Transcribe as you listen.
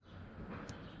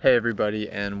Hey everybody,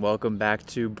 and welcome back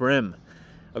to BRIM,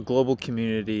 a global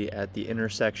community at the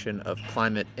intersection of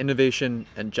climate innovation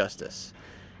and justice.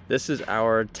 This is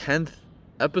our 10th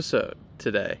episode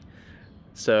today.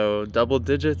 So double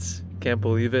digits, can't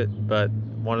believe it, but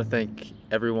want to thank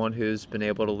everyone who's been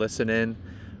able to listen in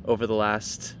over the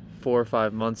last 4 or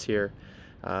 5 months here.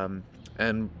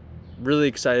 And really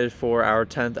excited for our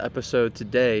 10th episode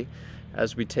today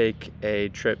as we take a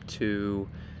trip to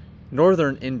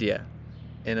northern India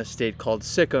in a state called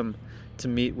Sikkim to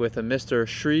meet with a Mr.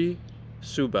 Sri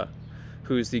Suba,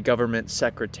 who's the government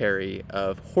secretary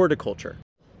of horticulture.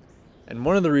 And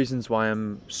one of the reasons why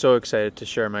I'm so excited to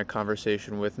share my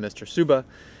conversation with Mr. Suba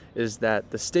is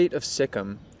that the state of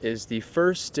Sikkim is the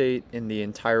first state in the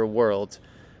entire world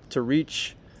to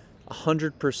reach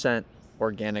 100%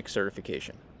 organic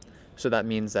certification. So that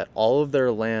means that all of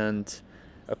their land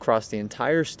across the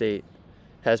entire state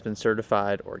has been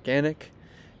certified organic,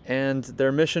 and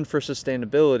their mission for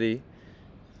sustainability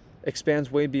expands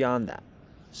way beyond that.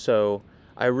 So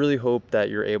I really hope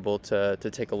that you're able to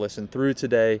take a listen through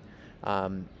today,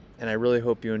 and I really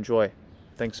hope you enjoy.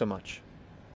 Thanks so much.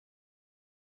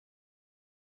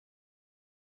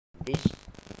 This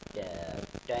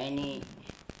tiny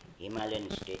Himalayan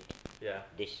state, Yeah.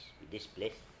 this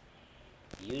place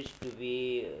used to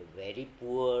be a very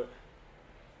poor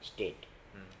state,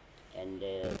 and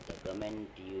the government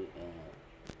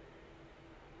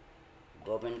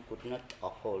could not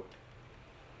afford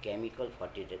chemical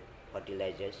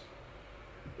fertilizers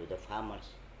to the farmers,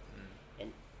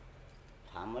 and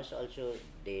farmers also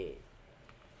they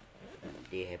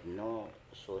have no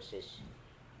sources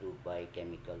to buy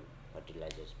chemical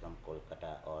fertilizers from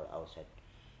Kolkata or outside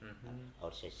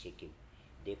Sikkim.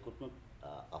 They could not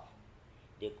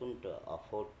they couldn't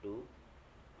afford to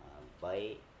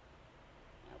buy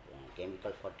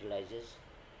chemical fertilizers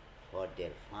for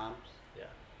their farms,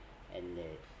 Yeah. and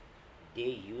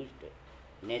they used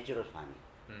natural farming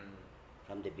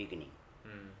from the beginning.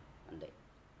 And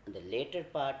the later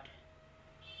part,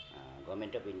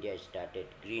 government of India started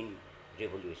green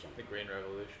revolution. The Green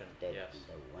Revolution.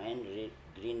 When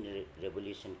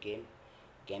revolution came,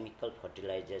 chemical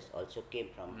fertilizers also came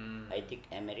from I think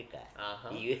America,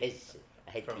 US.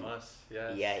 I From think. us,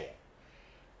 yes. Yeah.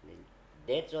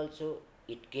 That's also,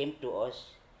 it came to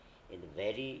us in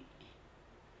very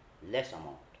less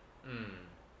amount,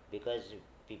 because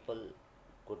people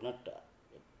could not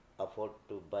afford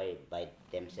to buy by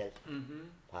themselves,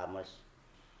 farmers.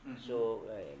 So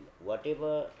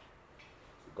whatever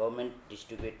government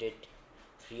distributed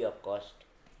free of cost,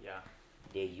 Yeah.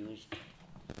 they used.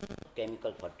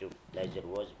 Chemical fertilizer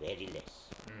was very less.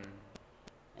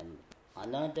 And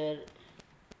another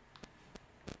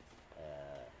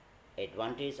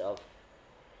advantage of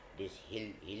this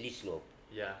hilly slope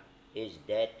Yeah. is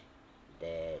that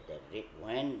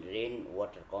when rain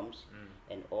water comes,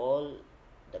 and all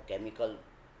the chemical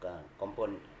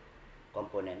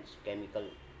components, chemical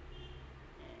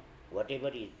whatever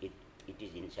it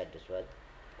is inside the soil,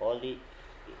 all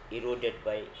eroded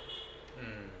by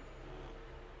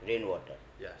rainwater,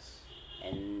 Yes.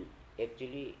 and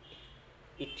actually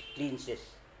it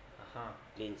cleanses,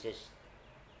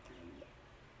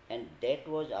 and that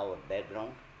was our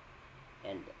background.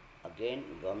 And again,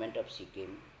 government of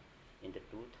Sikkim in the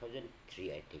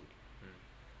 2003, I think,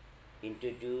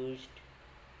 introduced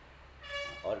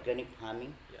organic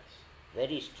farming Yes.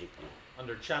 very strictly.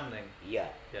 Under Chamning. Yeah,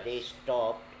 Yes. they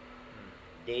stopped.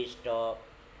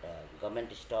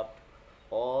 Government stopped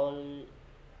all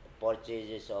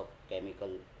purchases of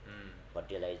chemical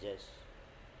fertilizers.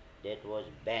 That was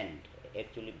banned,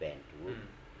 actually banned.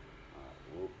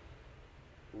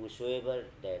 Whosoever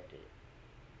that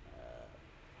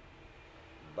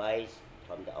buys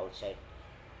from the outside,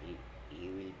 he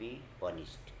will be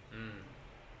punished.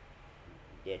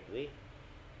 That way,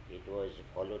 it was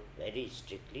followed very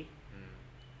strictly.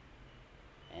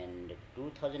 And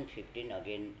 2015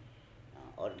 again,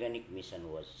 organic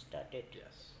mission was started.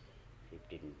 Yes.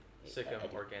 15. Sikkim I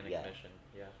think, Organic yeah. Mission.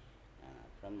 Yeah.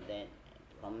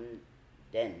 From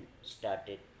then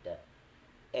started the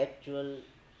actual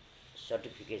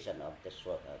certification of the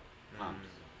farms.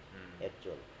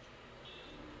 Actual,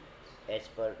 as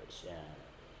per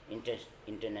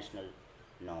international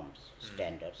norms,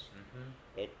 standards,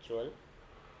 actual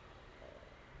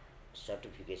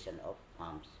certification of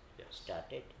farms Yes.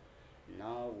 started.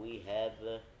 Now we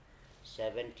have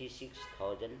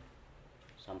 76,000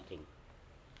 something,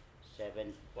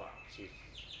 7 Wow.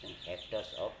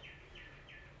 hectares of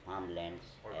farmlands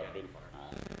Organic have been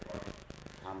farms.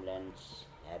 farmlands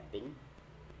have been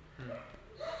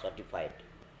certified.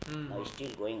 Now it's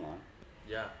still going on.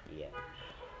 Yeah. Yeah.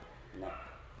 Now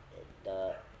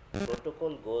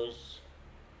protocol goes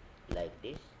like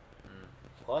this.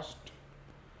 First,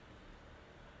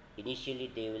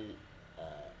 initially they will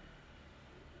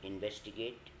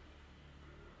investigate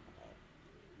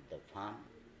the farm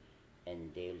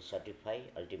and they will certify.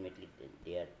 Ultimately,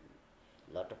 there are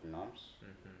lot of norms,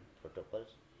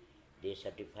 protocols. They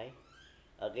certify.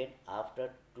 Again, after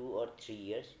 2 or 3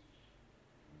 years,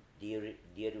 there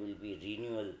will be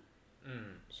renewal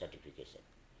certification.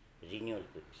 Renewal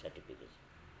certification.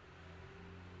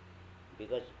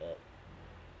 Because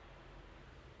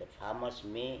the farmers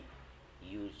may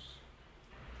use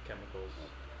Chemicals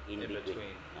in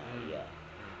between. Yeah,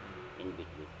 in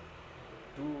between.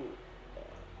 To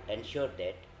ensure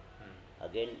that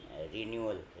again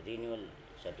renewal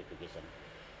certification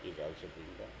is also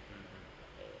being done.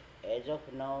 As of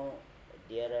now,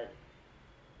 there are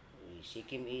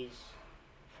Sikkim is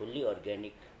fully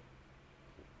organic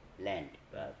land,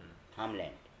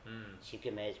 farmland.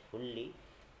 Sikkim has fully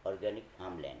organic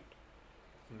farmland.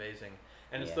 Amazing.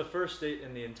 And it's Yeah. the first state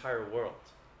in the entire world,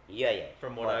 Yeah, yeah.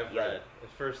 from what I've yeah, read. The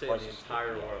first state in the First state,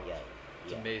 entire yeah, world. yeah,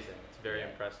 It's yeah. amazing. It's very Yeah,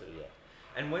 impressive. Yeah.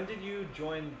 And when did you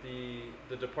join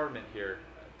the department here,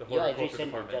 the Yeah, horticulture recently,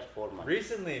 department? just 4 months.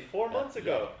 Recently, 4 months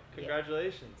ago. yeah.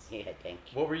 Congratulations. Yeah, thank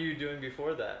you. What were you doing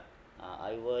before that?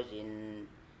 I was in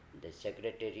the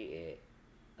secretary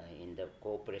in the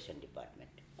cooperation department.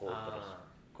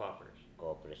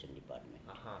 Cooperation department.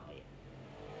 Uh-huh. Yeah.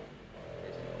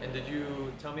 Amazing. And did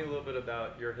you tell me a little bit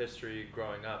about your history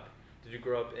growing up? Did you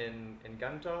grow up in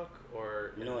Gangtok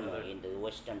or in No, another? in the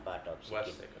western part of Sikkim.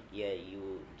 West Sikkim. Yeah,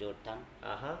 Jortang.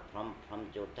 Uh-huh. From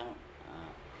Jortang,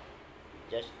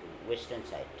 just western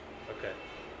side. Okay.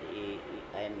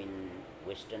 I am in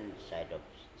western side of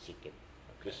Sikkim,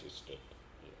 this state.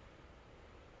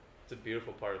 It's a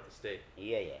beautiful part of the state.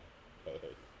 Yeah, yeah.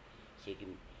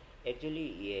 Sikkim. Actually,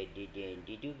 yeah,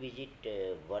 did you visit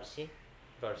Varsay?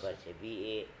 Varsay.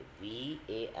 Varsay.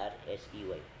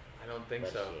 I don't think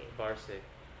so. Varsay.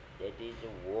 That is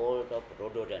a world of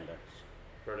rhododendrons.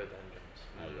 Rhododendrons.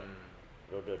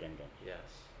 Rhododendrons. Yes.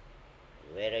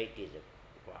 Varieties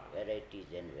Wow.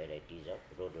 and varieties of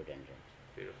rhododendrons.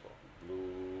 Beautiful.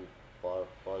 Blue,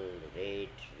 purple, red.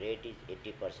 Red is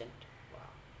 80%.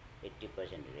 Wow.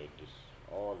 80% red is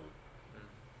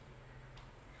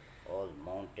all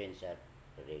mountains are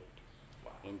red.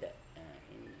 Wow. In the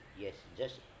yes,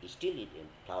 just still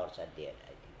flowers are there.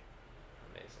 I think.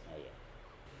 Amazing. Yeah.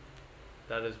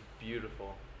 That is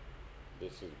beautiful.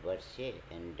 This is Varsay,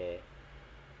 and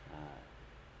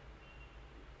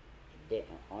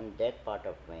on that part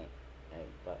of my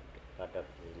part of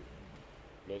the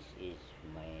place is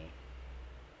my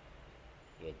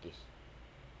this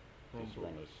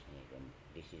one is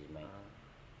this is my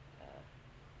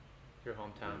Your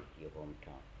hometown. your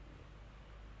hometown.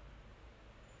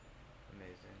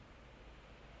 Amazing.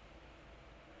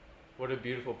 What a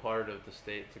beautiful part of the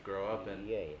state to grow up in.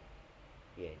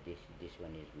 Yeah. This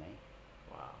one is my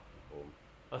Wow. home.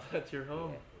 Oh, that's your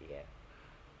home. Yeah.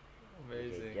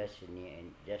 Amazing.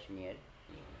 Just near.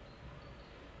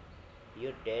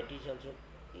 Your dad is also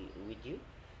with you?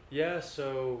 Yeah,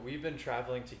 so we've been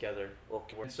traveling together.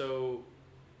 Okay. And so,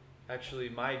 actually,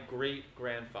 my great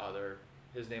grandfather,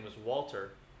 his name was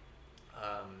Walter,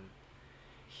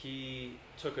 he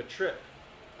took a trip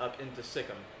up into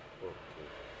Sikkim Okay.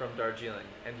 from Darjeeling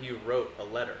and he wrote a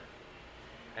letter.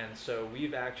 And so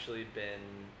we've actually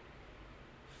been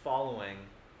following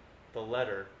the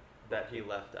letter that he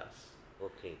left us.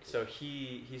 Okay. So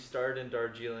he started in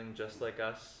Darjeeling just like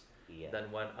us,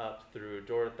 then went up through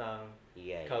Jortang,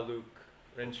 Kaluk,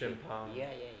 Rinchimpang,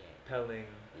 Pelling,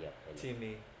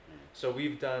 Timi. So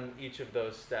we've done each of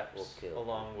those steps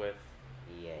along with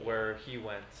where he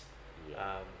went.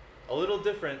 A little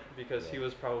different because he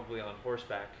was probably on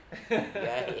horseback,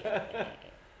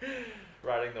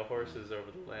 riding the horses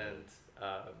over the land.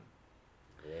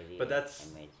 But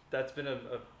that's been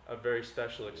a very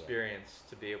special experience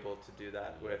to be able to do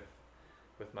that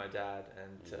with my dad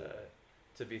and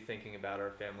to be thinking about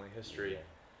our family history.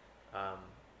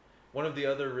 One of the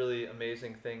other really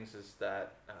amazing things is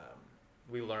that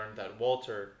we learned that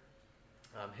Walter,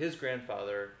 his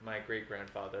grandfather, my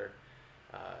great-grandfather,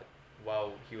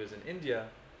 while he was in India,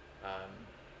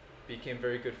 became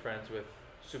very good friends with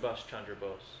Subhash Chandra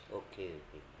Bose. Okay.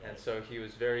 And so he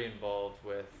was very involved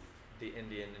with the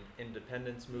Indian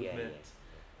independence movement.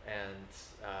 And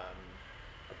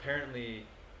apparently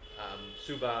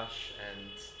Subhash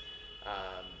and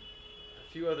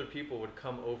a few other people would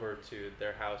come over to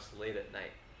their house late at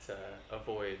night to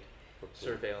avoid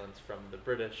surveillance from the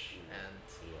British.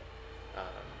 And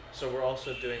so we're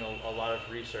also doing a lot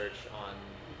of research on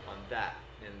that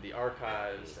in the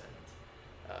archives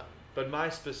and But my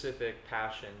specific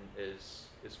passion is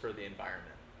for the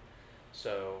environment.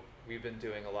 So we've been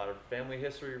doing a lot of family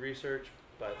history research,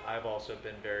 but I've also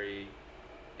been very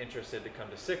interested to come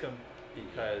to Sikkim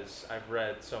because I've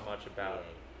read so much about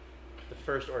the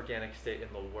first organic state in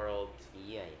the world.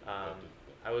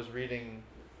 I was reading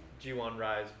Jiwon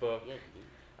Rai's book.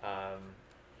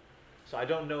 So I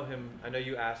don't know him. I know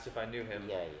you asked if I knew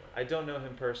him. I don't know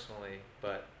him personally,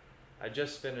 but I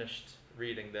just finished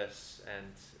reading this,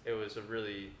 and it was a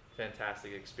really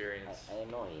fantastic experience. I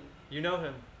know him. You know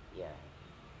him? Yeah.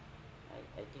 I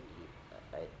think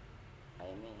I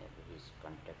may have his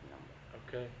contact number.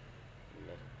 Okay.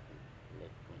 Let me.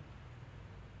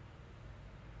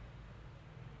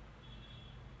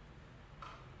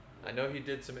 I know he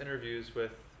did some interviews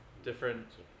with different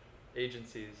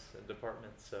agencies and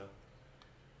departments, so.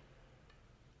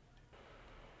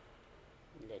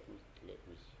 Let me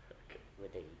see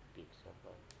whether he picks up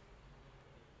or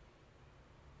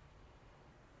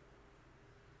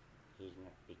he's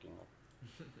not picking up.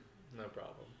 No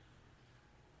problem.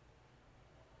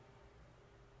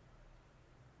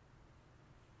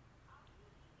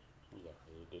 Yeah,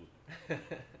 he didn't.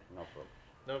 No problem.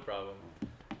 No problem.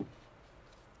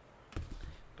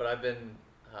 But I've been,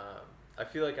 I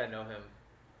feel like I know him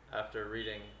after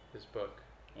reading his book.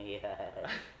 Yeah.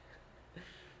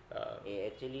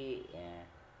 Actually,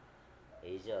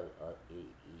 he's also a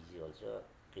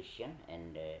Christian,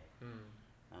 and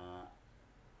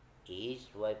his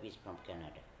wife is from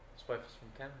Canada. His wife is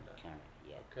from Canada? Canada,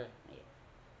 yeah. Okay. Yeah.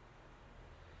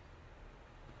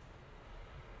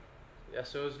 Yeah,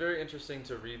 so it was very interesting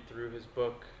to read through his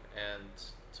book and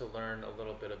to learn a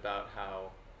little bit about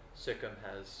how Sikkim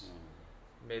has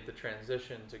made the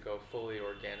transition to go fully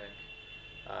organic.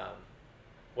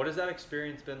 What has that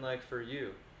experience been like for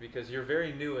you? Because you're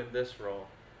very new in this role.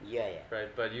 Yeah.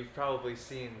 Right, but you've probably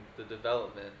seen the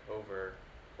development over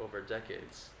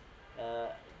decades.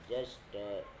 Just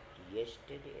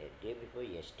yesterday, day before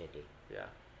yesterday. Yeah.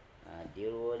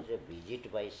 There was a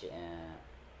visit by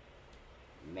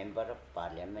member of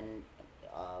parliament,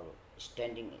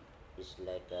 standing, is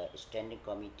like a standing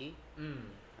committee,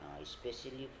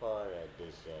 especially for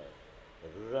this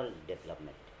rural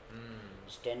development.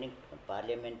 Standing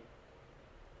parliamentary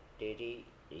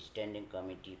standing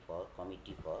committee for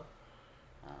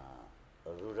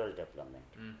rural development.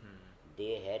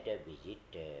 They had a visit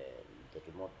the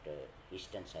remote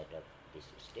eastern side of this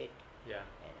state. Yeah.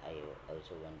 And I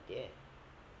also went there.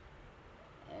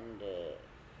 And the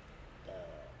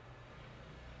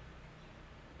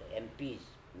MPs,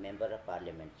 member of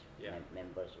parliament,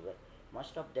 members were,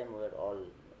 most of them were all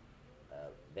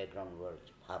background were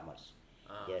farmers.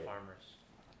 Farmers.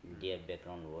 Their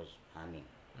background was farming,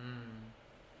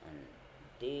 and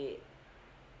they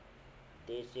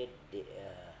said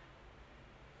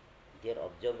their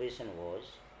observation was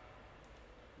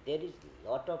there is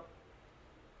lot of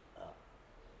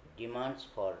demands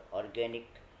for organic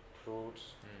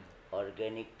fruits,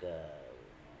 organic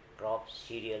crops,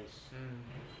 cereals,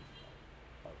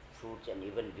 fruits, and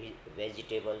even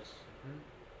vegetables,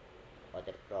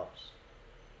 other crops.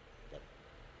 The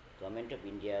government of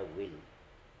India will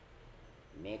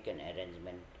make an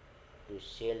arrangement to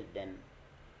sell them,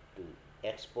 to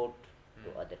export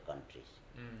to other countries.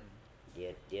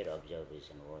 Their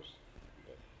observation was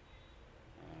that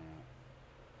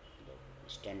the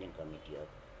standing committee of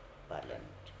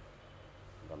parliament,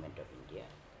 government of India,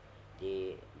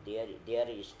 they are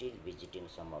still visiting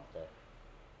some of the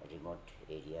remote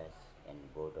areas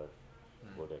and border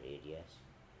areas,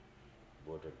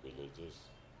 border villages.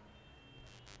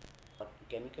 But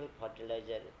chemical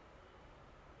fertilizer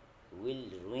will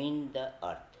ruin the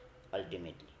earth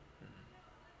ultimately.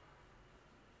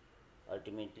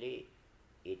 Ultimately,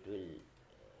 it will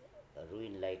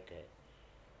ruin, like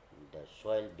the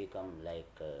soil become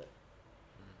like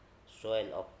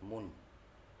soil of moon.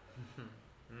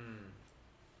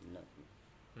 No,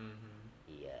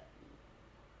 yeah,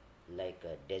 like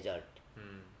a desert,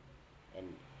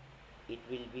 and it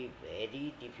will be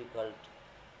very difficult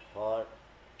for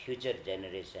future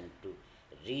generation to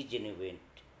regenerate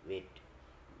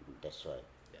the soil.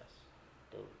 Yes.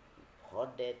 So for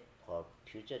that, for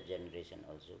future generation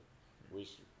also, we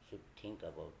should think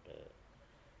about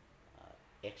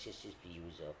excessive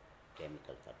use of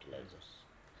chemical fertilizers,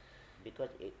 because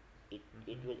it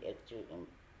will actually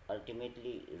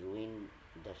ultimately ruin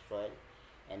the soil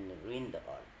and ruin the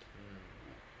earth,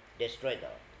 destroy the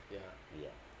earth. Yeah.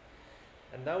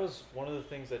 And that was one of the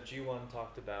things that G1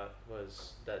 talked about,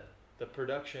 was that the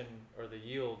production or the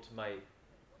yield might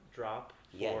drop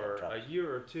for a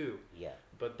year or two. Yeah.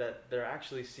 but that they're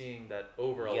actually seeing that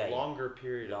over a Yeah, yeah. longer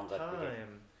period Longer of period.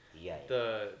 time, Yeah,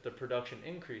 yeah. the production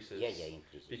increases. Yeah, yeah,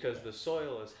 increases, Because yeah. the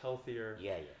soil is healthier.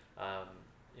 Yeah, yeah.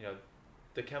 You know,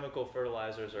 the chemical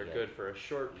fertilizers are Yeah. good for a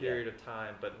short Yeah. period of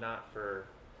time, but not for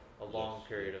a long Yes,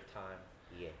 period yes. of time.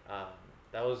 Yeah.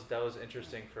 That was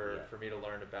interesting Yeah. for me to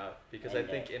learn about, because And,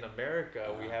 I think in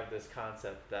America we uh-huh. have this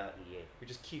concept that Yeah. we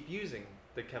just keep using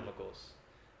the chemicals,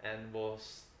 and we'll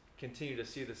continue to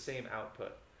see the same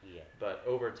output. Yeah. But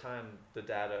over time, the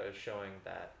data is showing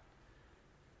that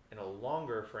in a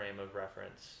longer frame of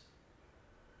reference,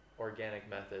 organic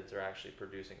methods are actually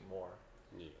producing more.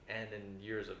 Yeah. And in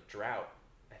years of drought,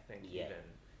 I think Yeah. even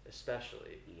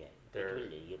especially, Yeah. they're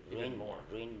It will even more.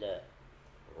 ruin the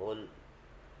whole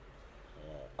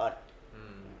earth.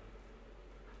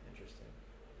 Interesting.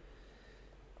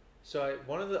 So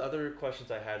one of the other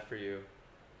questions I had for you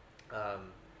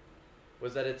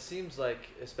was that it seems like,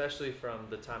 especially from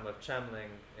the time of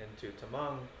Chamling into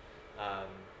Tamang,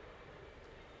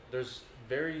 there's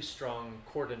very strong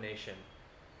coordination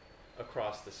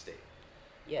across the state.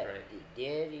 Yeah. Right.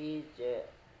 There is the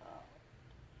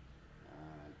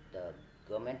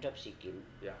government of Sikkim,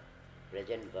 Yeah.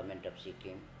 present government of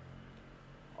Sikkim,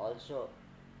 also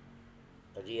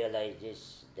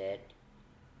realizes that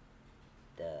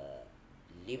the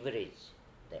leverage,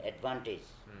 the advantage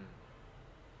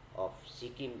of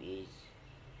Sikkim is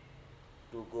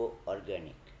to go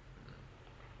organic.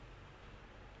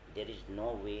 There is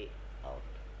no way out.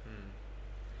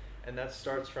 And that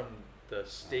starts from the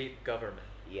state government.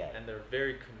 Yeah. And they're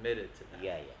very committed to that.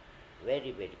 Yeah, yeah.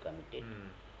 Very, very committed.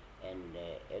 And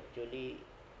actually,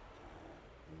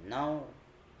 now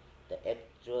the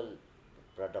actual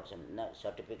production, now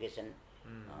certification,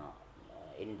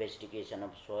 investigation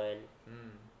of soil,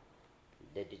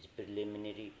 that is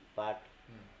preliminary part,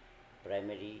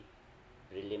 primary,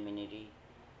 preliminary,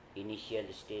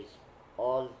 initial stage,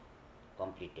 all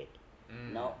completed.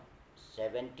 Now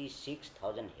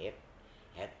 76,000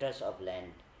 hectares of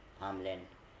land, farmland,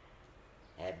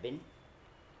 have been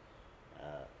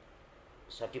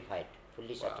certified,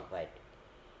 fully Wow. certified,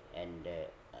 and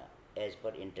as per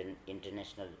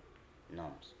international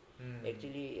norms.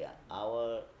 Actually,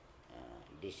 our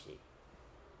this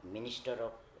Minister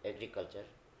of Agriculture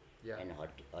Yeah. and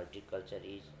Horticulture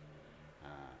is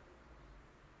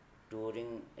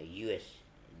touring US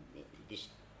this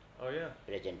Oh yeah.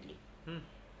 presently.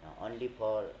 Only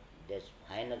for this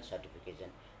final certification,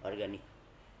 organic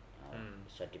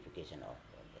certification of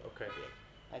Okay.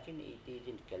 yeah. I think it is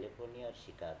in California or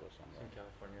Chicago somewhere. In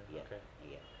California. Yeah, Okay.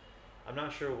 yeah. I'm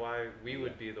not sure why we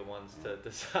would Yeah. be the ones to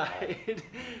decide.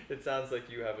 It sounds like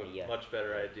you have a Yeah. much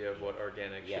better idea of what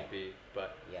organic Yeah. should be,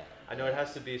 but Yeah. I know it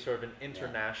has to be sort of an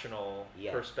international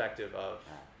Yeah. perspective of.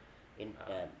 In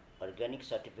organic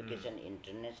certification,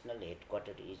 international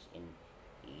headquarters is in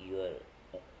your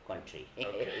country.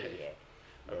 Okay. Yeah.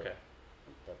 Okay.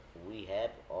 We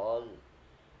have all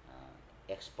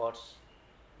experts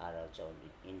are also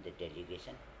in the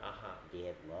delegation. They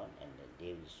have gone and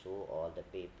they will show all the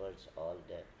papers, all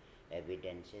the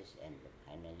evidences, and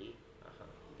finally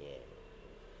they are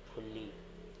fully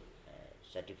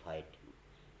certified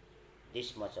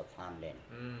this much of farmland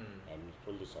and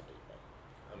fully certified.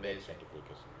 Amazing. That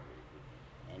certification will be.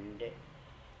 And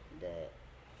the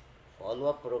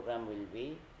follow-up program will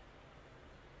be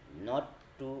not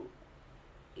to,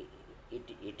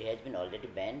 it has been already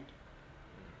banned,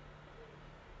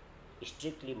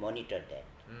 strictly monitor that.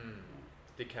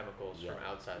 The chemicals Yeah, from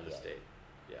outside the yeah. state.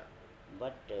 Yeah.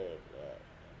 But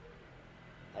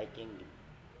I think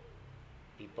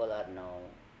people are now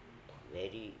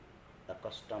very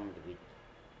accustomed with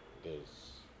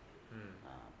this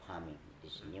farming,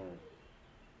 this new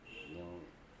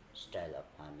style of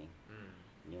farming,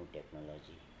 new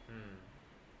technology.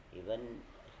 Even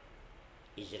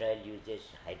Israel uses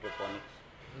hydroponics,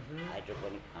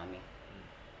 hydroponic farming,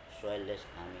 soilless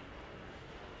farming,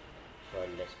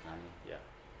 soilless farming. Yeah.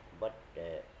 But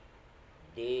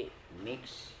they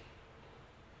mix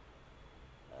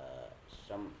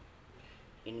some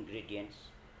ingredients,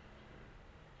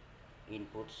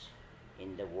 inputs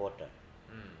in the water.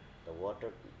 The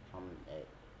water from a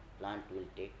plant will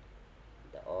take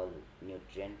the all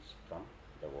nutrients from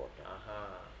the water.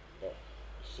 The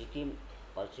Sikkim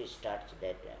also starts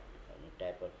that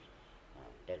type of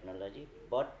technology,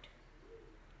 but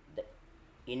the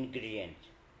ingredients,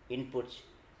 inputs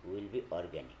will be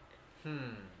organic,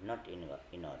 not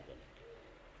inorganic.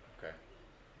 Okay.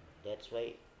 That's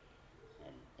why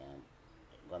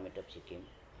government of Sikkim,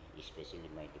 especially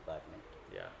my department,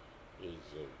 Yeah.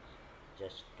 is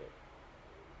just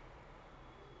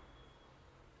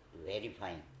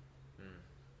verifying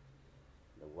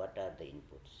what are the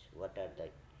inputs, what are the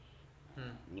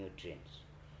nutrients,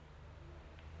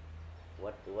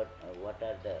 what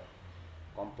are the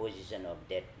composition of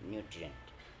that nutrient.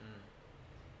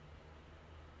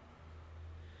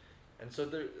 And so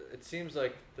there, it seems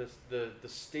like the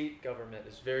state government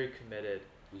is very committed,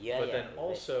 Yeah, but yeah, then right.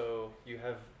 also you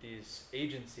have these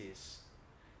agencies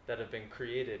that have been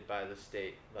created by the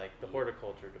state, like the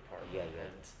horticulture department Yeah, yeah,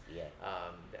 and yeah.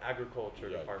 the agriculture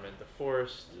Yeah. department,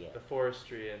 Yeah. the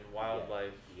forestry and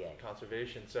wildlife Yeah.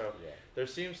 conservation. So Yeah. there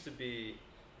seems to be,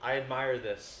 I admire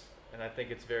this, and I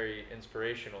think it's very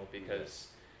inspirational because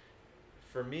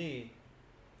for me,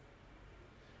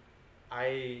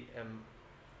 I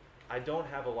don't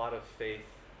have a lot of faith.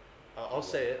 I'll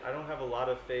say it. I don't have a lot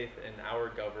of faith in our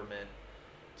government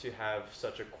to have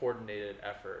such a coordinated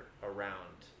effort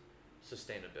around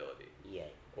sustainability Yeah,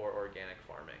 or organic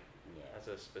farming yeah. as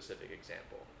a specific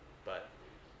example. But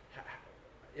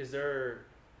is there,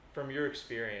 from your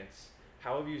experience,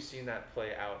 how have you seen that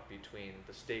play out between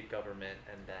the state government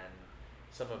and then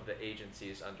some of the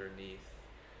agencies underneath?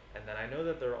 And then I know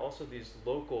that there are also these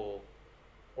local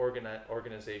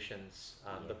organizations,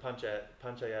 the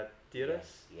panchayatiras.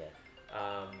 Yeah.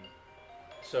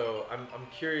 So I'm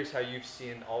curious how you've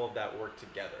seen all of that work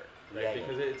together, right? Yeah,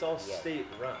 Because yeah. it's all Yeah. state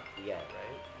run, Yeah.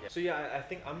 right? Yeah. So yeah, I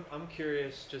think I'm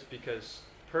curious just because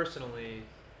personally,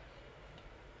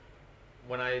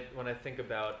 when I think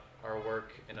about our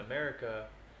work in America,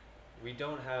 we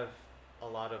don't have a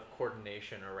lot of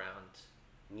coordination around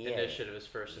Yeah. initiatives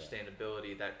for Yeah.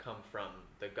 sustainability that come from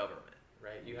the government,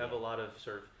 right? You have a Yeah. lot of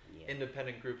sort of Yeah.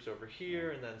 independent groups over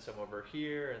here, and then some over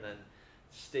here, and then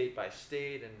state by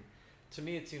state, and to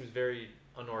me it seems very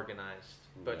unorganized.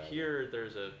 But Yeah, here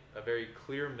there's a very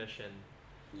clear mission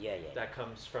Yeah, yeah. that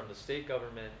comes from the state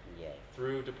government Yeah.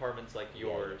 through departments like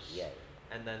yours, Yeah.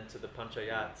 and then to the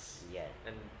panchayats. Yeah.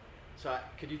 And so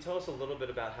could you tell us a little bit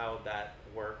about how that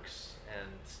works?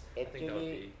 And I think that would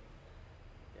be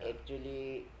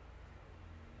Actually,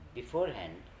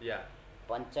 beforehand, yeah.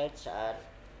 panchayats are,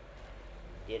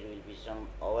 there will be some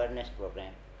awareness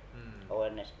program.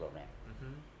 Awareness program.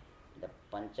 Mm-hmm. The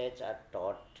panchayats are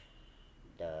taught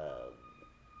the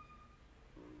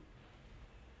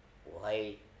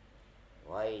why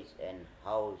and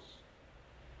hows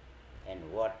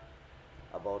and what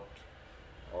about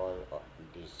all of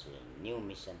this new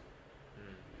mission.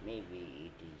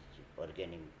 Maybe it is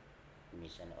organic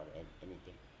mission or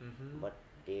anything, Mm-hmm. but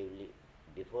they will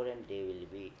beforehand they will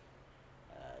be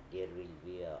there will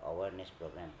be a awareness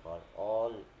program for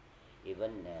all,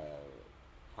 even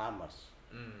farmers,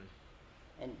 Mm.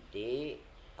 and they,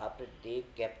 after they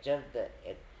capture the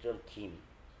actual theme,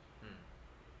 Mm.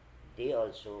 they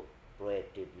also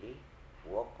proactively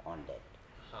work on that.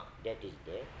 Huh. That is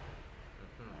there.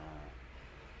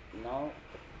 Mm-hmm. Now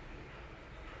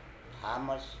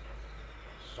farmers,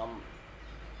 some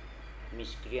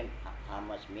miscreant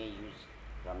farmers may use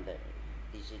from the,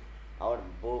 this is our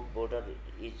border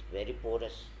is very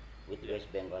porous with Yeah.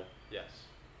 West Bengal. Yes.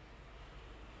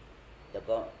 The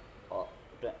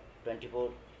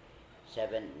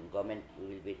 24/7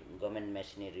 government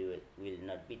machinery will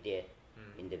not be there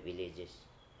in the villages.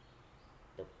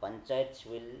 The panchayats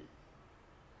will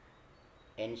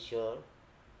ensure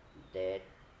that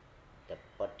the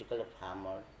particular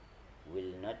farmer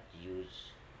will not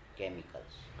use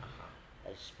chemicals,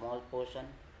 Uh-huh. a small portion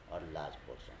or large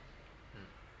portion.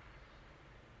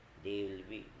 They will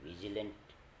be vigilant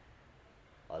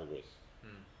always,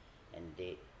 and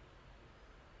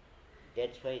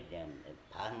that's why then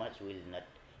farmers will not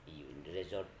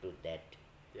resort to that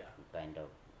Yeah. kind of.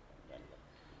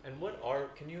 And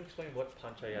can you explain what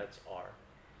panchayats are?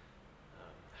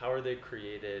 How are they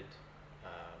created?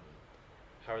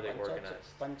 How are they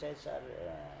organized? Panchayats are,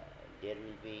 there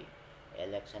will be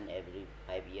election every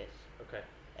 5 years. Okay.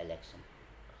 Election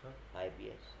Uh-huh. 5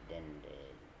 years. Then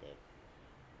the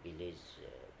village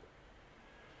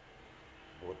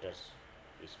voters,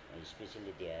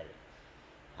 especially their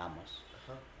farmers,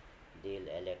 Uh-huh. they'll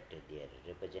elect their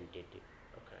representative.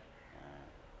 Okay.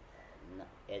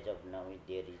 As of now,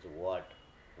 there is ward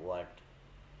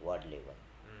level.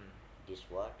 This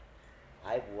ward,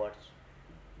 5 wards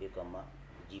become a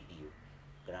GPU,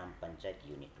 Gram Panchayat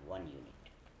unit, 1 unit.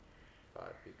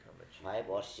 5 become a G. 5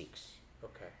 or 6.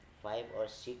 Okay. 5 or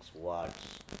 6 wards,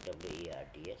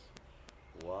 WARDS,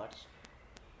 wards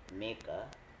make a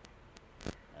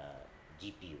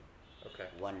GPU, Okay.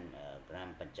 1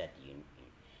 Gram Panchayat unit.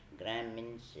 Gram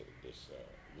means this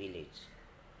village,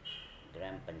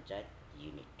 Gram Panchayat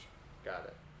unit. Got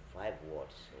it. 5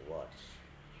 wards.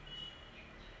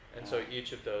 And so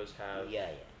each of those have.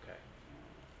 Yeah. Okay.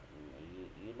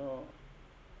 You know,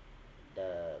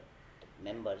 the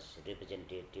members,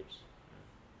 representatives,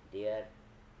 they are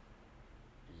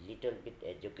little bit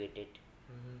educated.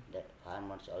 The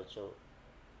farmers also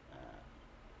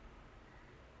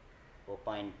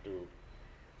opine to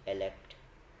elect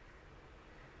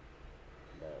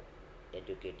the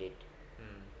educated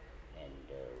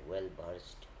and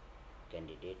well-versed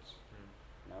candidates.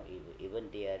 Now even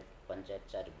they are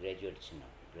panchayats are graduates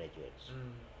now, graduates.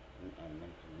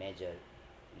 Major,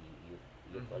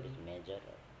 you call it major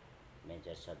or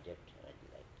major subject like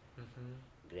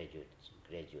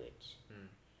graduates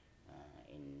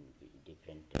in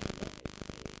different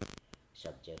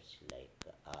subjects like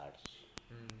arts,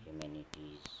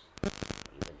 humanities,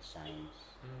 even science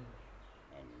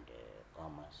and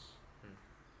commerce.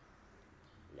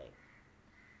 Like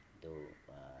though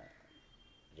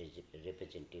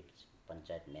representatives,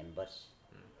 panchayat members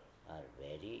are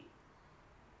very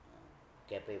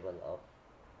capable of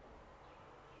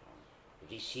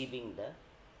receiving the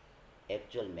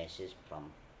actual message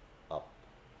from up,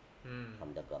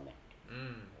 from the government.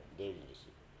 They will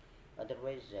receive.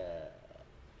 Otherwise,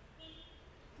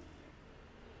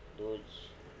 those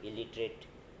illiterate,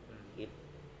 if,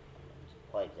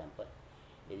 for example,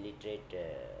 illiterate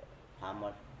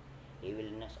farmer, he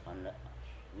will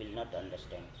not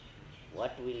understand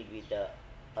what will be the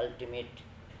ultimate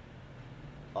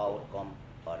outcome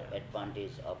or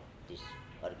advantage of this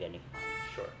organic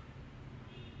farming. Sure.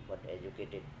 But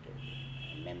educated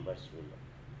members will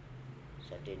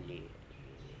certainly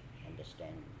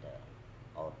understand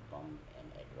the outcome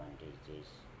and advantages.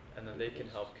 And then they can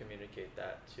help communicate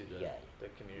that to the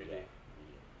community.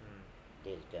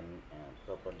 They'll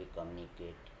properly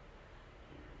communicate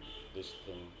this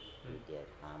thing to their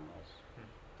farmers.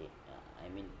 I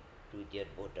mean, to their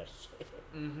voters.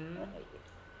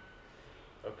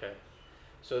 Okay.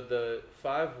 So the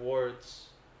 5 wards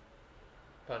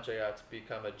panchayats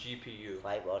become a GPU.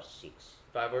 5 or 6.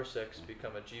 5 or 6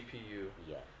 become a GPU.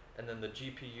 Yeah. And then the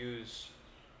GPUs,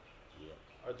 Yeah.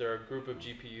 are there a group of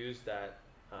GPUs that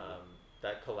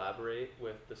that collaborate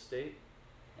with the state?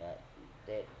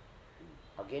 There,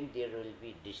 again, there will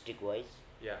be district-wise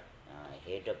Yeah.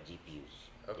 head of GPUs.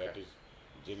 Okay. That is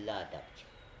Jilla Adhyaksh.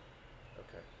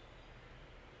 Okay.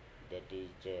 That is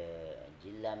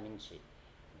Jilla means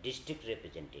district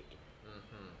representative.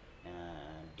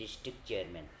 District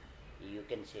chairman. You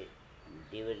can say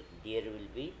there will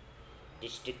be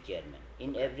district chairman.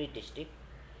 In every district,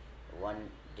 one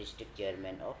district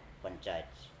chairman of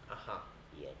panchayats.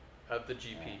 Yeah. Of the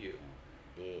GPU.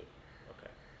 They.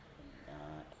 Okay.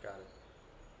 Got it.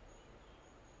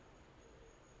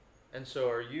 And so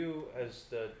are you, as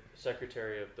the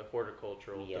secretary of the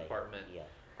horticultural department,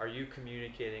 are you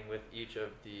communicating with each of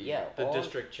the all,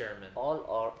 district chairmen? All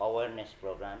our awareness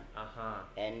program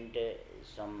and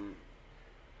some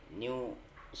new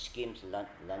schemes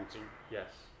launching.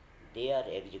 Yes. They are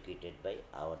executed by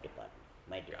our department,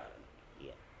 my department.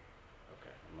 Yeah.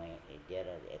 Okay. There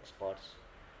are experts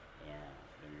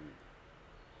in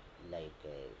like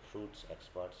fruits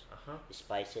experts,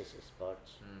 spices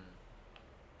experts,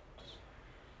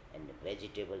 and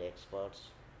vegetable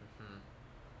experts.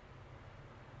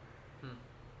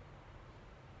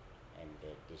 And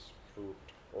this fruit,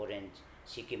 orange,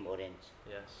 Sikkim orange.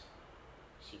 Yes.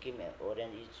 Sikkim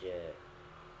orange is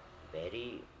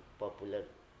very popular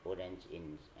orange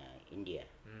in India.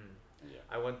 Yeah.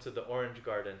 I went to the orange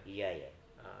garden. Yeah.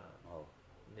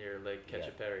 Near Lake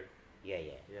Ketchuperi. Yeah.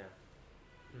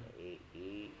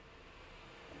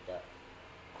 The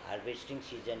harvesting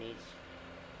season is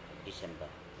December,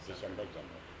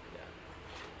 January. Yeah.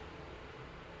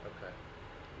 Okay.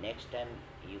 Next time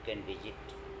you can visit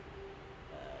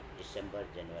December,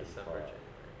 January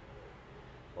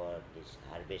for this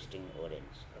harvesting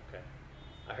orange. Okay.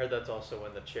 I heard that's also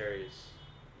when the cherries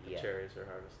are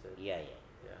harvested. Yeah.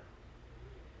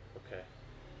 Okay.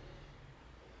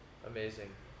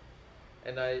 Amazing.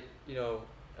 And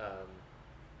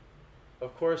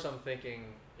of course I'm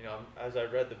thinking, as I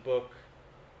read the book,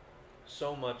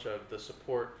 so much of the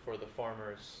support for the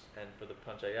farmers and for the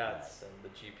panchayats and the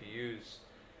GPUs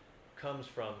comes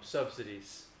from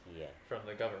subsidies from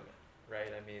the government,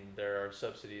 right? I mean, there are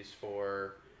subsidies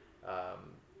for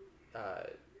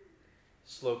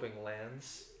sloping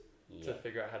lands to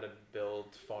figure out how to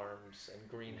build farms and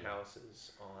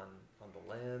greenhouses on the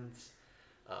lands,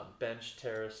 bench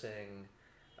terracing.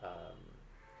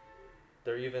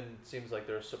 There even seems like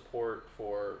there's support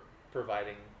for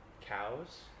providing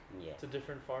cows to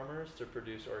different farmers to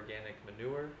produce organic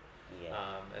manure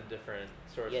and different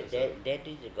sources. That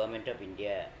is the Government of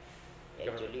India,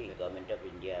 Government of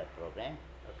India program.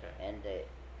 Okay. And the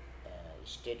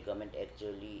state government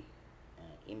actually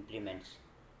implements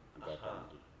that Uh-huh.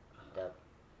 only. The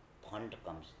fund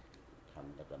comes from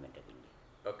the government of India.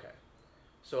 Okay.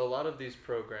 So a lot of these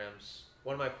programs,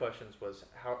 one of my questions was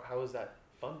how is that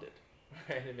funded?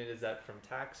 Right? I mean, is that from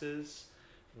taxes,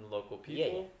 from the local Yeah,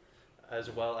 people, as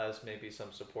well as maybe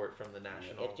some support from the yeah.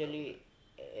 national Actually,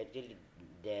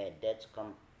 that's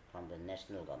come from the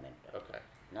national government, government? Okay.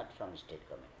 not from state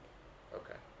government.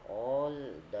 Okay. All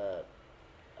the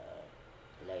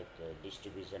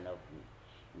distribution of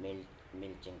milk,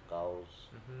 milking cows,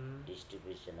 Mm-hmm.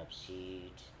 distribution of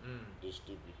seeds, Mm.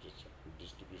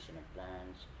 distribution of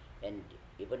plants, and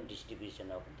even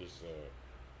distribution of this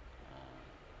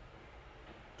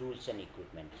tools and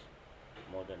equipment,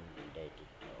 modern that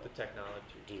The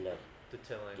technology, tiller, the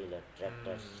tilling.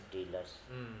 tractors, tillers,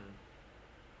 Mm.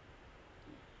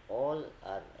 all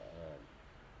are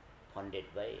funded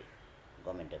by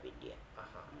government of India.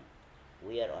 Uh-huh.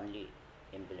 We are only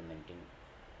implementing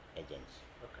agents.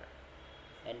 Okay.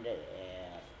 And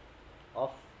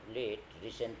of late,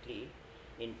 recently,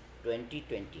 in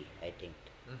 2020, I think,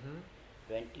 Mm-hmm.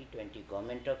 2020,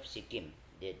 government of Sikkim,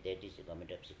 that is the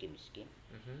government of Sikkim scheme,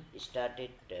 Mm-hmm.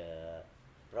 started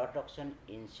production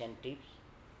incentives,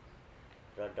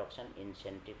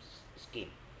 scheme,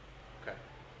 Okay.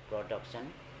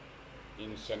 production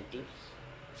incentives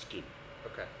scheme.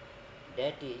 Okay.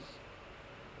 That is,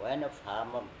 when a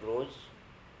farmer grows,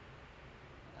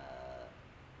 uh,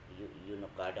 you know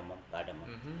cardamom,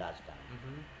 Mm-hmm. large cardamom,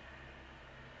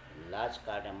 Mm-hmm. large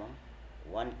cardamom,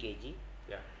 1 kg.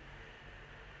 Yeah.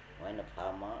 When a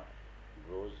farmer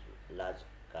grows large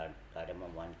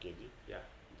cardamom 1 kg, Yeah.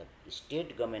 the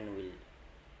state government will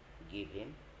give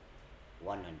him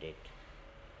 100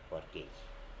 per kg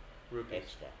Rupees.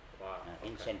 extra Wow. Okay.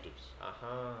 incentives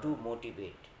Uh-huh. to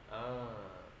motivate. Ah.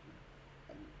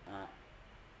 Uh,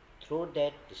 through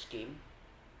that scheme,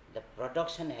 the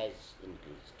production has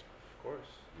increased. Of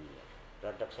course. Yeah,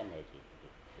 production has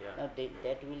increased. Yeah. Now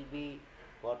that will be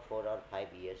for 4 or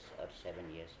 5 years or 7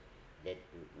 years. That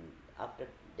after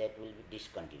that will be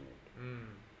discontinued. Mm.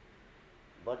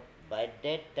 But by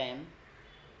that time,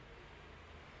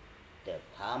 the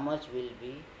farmers will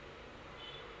be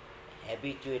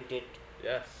habituated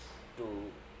Yes. to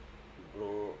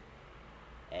grow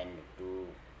and to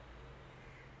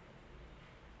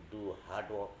do hard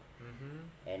work Mm-hmm.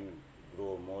 and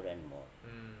grow more and more.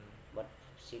 Mm. But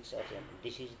 6 or 7,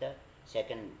 this is the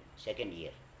second year.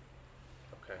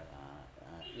 Okay.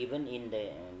 Even in the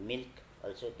milk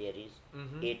also there is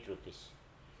Mm-hmm. 8 rupees.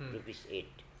 Hmm. Rupees 8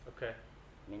 Okay.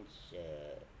 means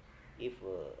if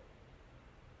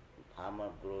farmer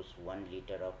grows 1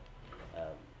 liter of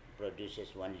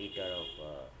produces 1 liter of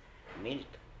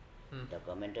milk, Hmm. the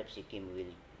government of Sikkim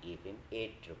will give him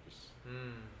 8 rupees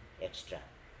Mm. extra.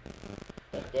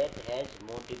 But that has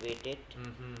motivated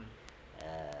Mm-hmm.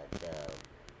 the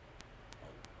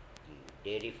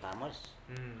dairy farmers.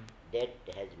 Mm. That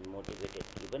has motivated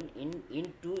even in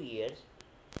 2 years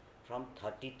from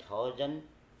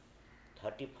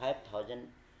 35,000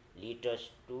 liters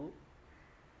to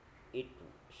it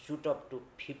shoot up to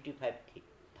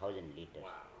 55,000 liters. Wow.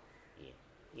 Yeah.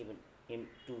 Even in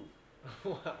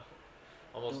Wow.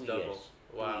 Almost 2 double. years.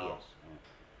 Wow. 2 years.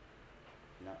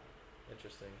 Now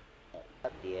Interesting.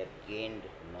 they have gained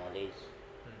knowledge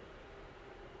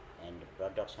Hmm. and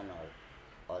production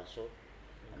also, milk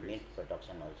Increases.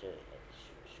 production also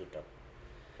shoot up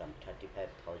from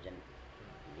 35,000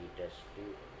 liters to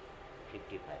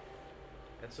 55.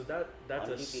 And so that's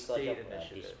Only a because state of this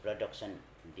initiative. production,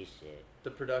 this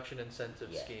The production incentive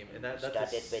yeah, scheme, and that's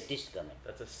started by this government.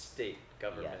 That's a state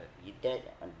government. Yeah,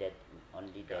 that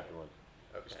only Got that it. was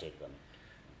Okay. state government.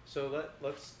 So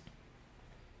let's.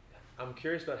 I'm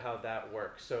curious about how that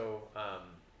works. So,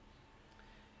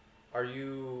 are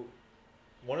you?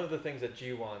 One of the things that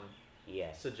G1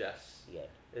 Yeah, suggests yeah,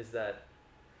 is that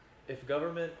if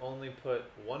government only put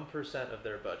 1% of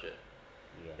their budget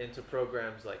yeah, into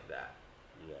programs like that,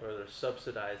 yeah, where they're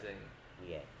subsidizing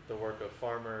yeah, the work of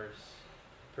farmers,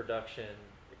 production,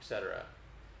 etc.,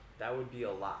 that would be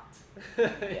a lot. yeah.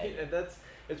 And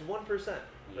it's 1%,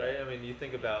 Yeah. right? I mean, you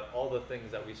think about all the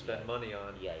things that we spend Yeah. money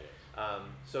on. yeah, yeah.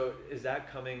 So is that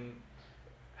coming?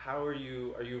 How are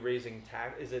you raising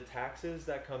tax? Is it taxes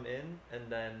that come in and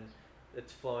then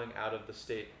it's flowing out of the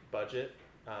state budget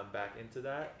back into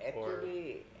that?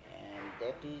 Actually, and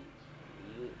that is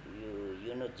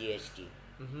you know GST,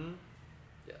 Mm-hmm.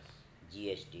 Yes.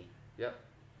 GST, Yep.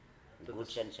 So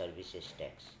goods this- and services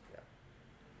tax. Yeah.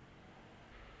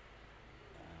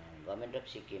 Government of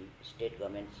Sikkim, state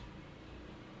government's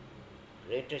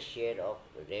greatest share of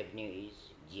revenue is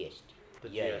GST. The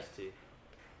Yeah, yeah. GST.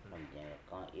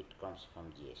 From it comes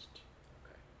from GST.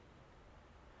 Okay.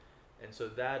 And so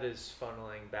that is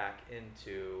funneling back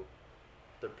into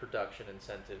the production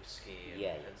incentive scheme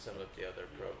Yeah, and some of the other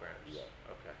programs. yeah.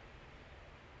 Okay.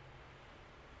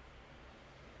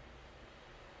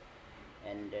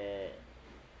 And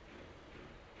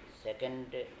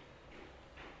second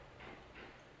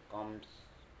comes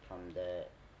from the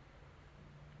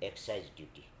excise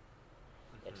duty.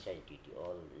 Excise duty,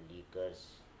 all liquors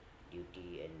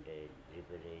duty and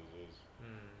beverages,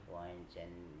 wines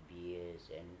and beers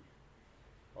and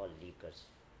all liquors.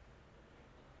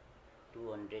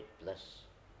 200 plus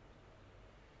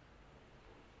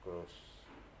crores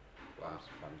comes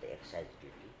from the excise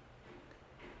duty.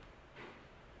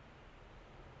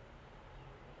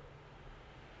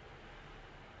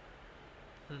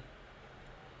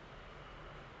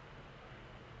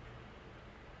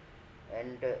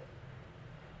 And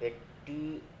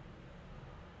 80,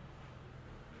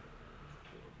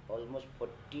 almost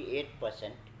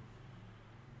 48%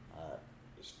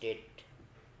 state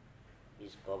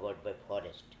is covered by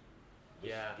forest, this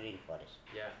Yeah. green forest.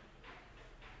 Yeah.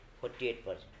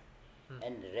 48%.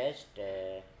 And rest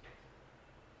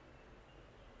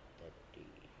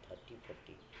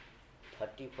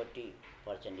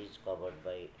 30-40% is covered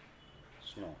by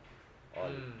snow, all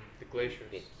The glaciers.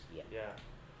 peaks, yeah. Yeah.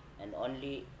 And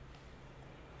only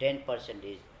 10%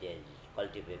 is there is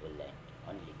cultivable land,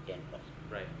 only 10%.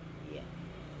 Right. Yeah,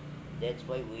 that's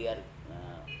why we are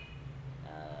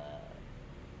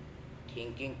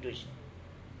thinking to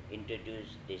introduce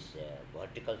this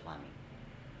vertical farming.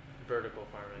 Vertical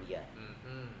farming. Yeah.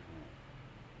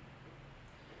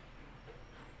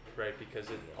 Right, because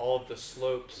Yeah. all of the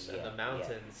slopes and Yeah, the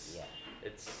mountains, yeah.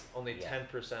 it's only Yeah.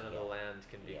 10% of the Yeah. land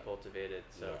can be Yeah. cultivated.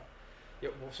 So, Yeah.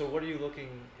 So what are you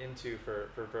looking into for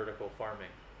vertical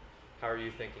farming? How are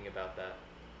you thinking about that?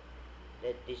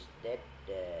 That is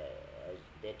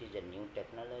a new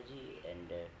technology,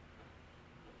 and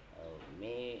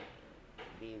maybe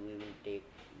we will take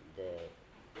the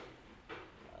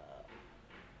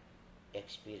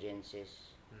experiences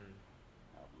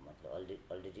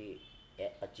already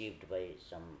achieved by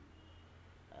some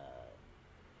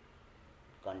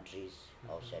countries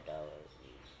outside our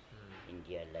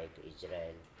India, like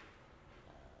Israel.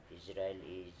 Israel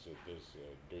is this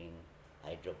doing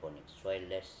hydroponics,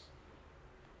 soilless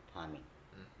farming.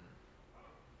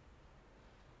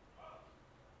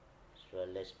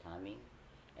 Soilless farming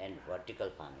and vertical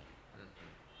farming.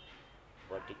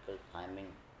 Vertical farming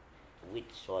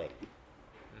with soil.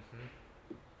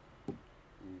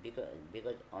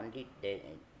 Because only there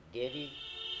is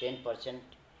 10%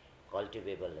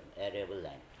 cultivable arable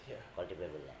land, Yeah.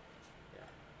 cultivable land. Yeah.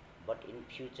 But in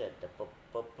future the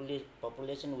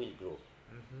population will grow.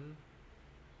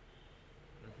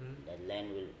 The land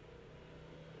will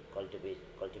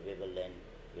cultivable land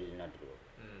will not grow.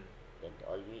 Then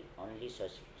only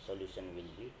such solution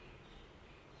will be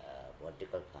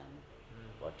vertical farming.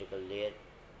 Vertical layer.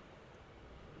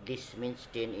 This means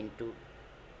 10%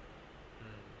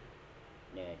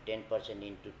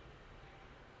 into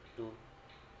 2.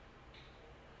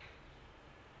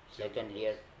 Second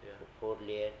layer, Yeah. 4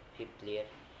 layer, 5th layer.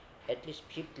 At least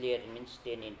 5th layer means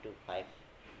 10 into 5,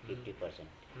 50%.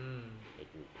 It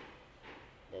will.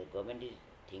 The government is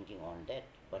thinking on that,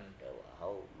 but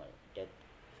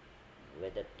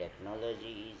whether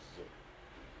technology is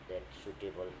that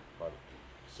suitable for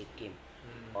Sikkim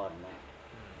or not,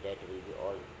 that will be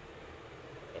all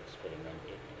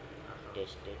experimented,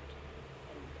 tested,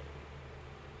 and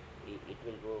it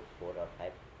will go 4 or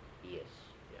 5 years.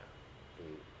 Yeah. To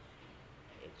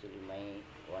actually,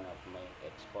 one of my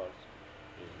experts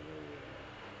is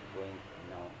going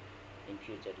now. In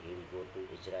future, he will go to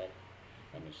Israel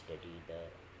and study the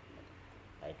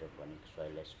hydroponic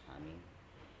soilless farming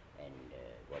and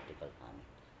vertical farming.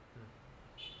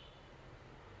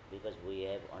 Because we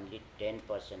have only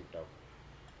 10% of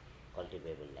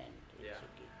cultivable land in Yeah.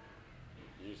 Sikkim.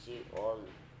 You see, all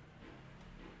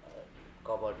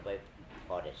covered by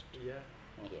forest. Yeah.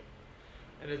 Yeah.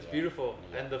 And it's Yeah. beautiful,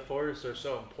 Yeah. and the forests are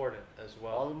so important as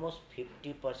well. Almost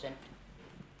 50%.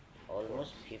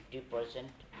 Almost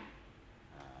 50%.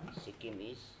 Sikkim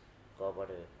is covered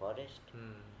by forest.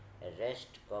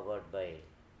 Rest covered by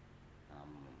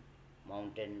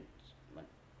mountains,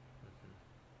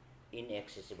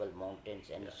 inaccessible mountains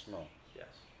and Yes. snow.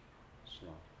 Yes.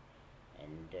 Snow.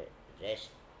 And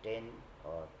rest 10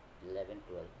 or 11,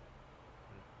 12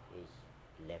 is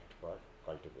left for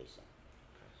cultivation.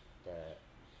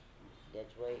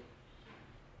 That's why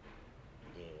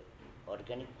the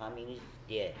organic farming is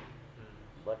there,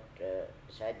 but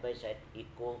side by side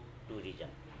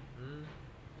eco-tourism.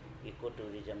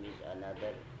 Eco-tourism is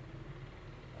another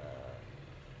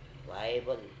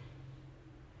viable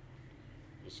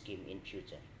scheme in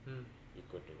future. Mm.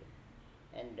 Eco tourism.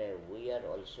 And we are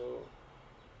also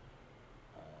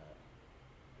uh,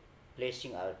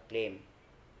 placing our claim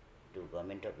to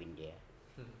Government of India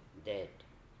that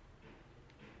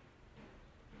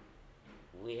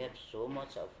we have so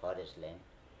much of forest land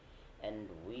and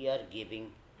we are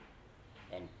giving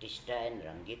and Tista and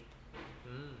Rangit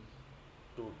Mm.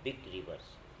 two big rivers.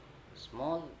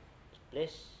 Small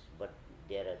place, but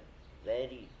there are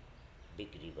very big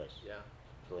rivers Yeah.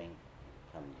 flowing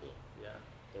from there. Yeah.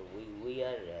 So we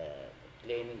are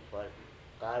claiming for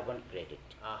carbon credit.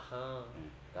 Uh-huh.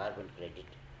 Carbon credit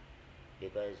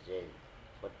because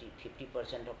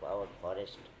 50% of our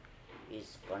forest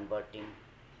is converting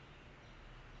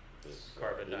this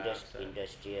Carbon dioxide.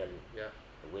 industrial Yeah.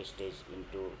 wastage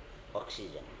into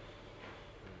oxygen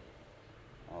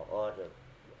or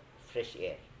fresh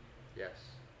air. Yes.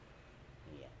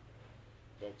 Yeah,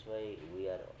 that's why we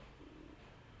are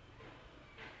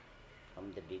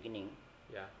from the beginning,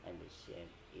 Yeah. and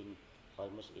in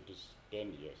almost it is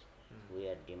 10 years, we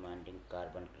are demanding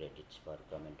carbon credits for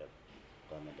government of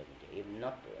India. If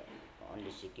not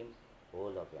only Sikkim,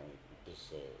 whole of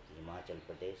this Himachal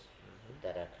Pradesh,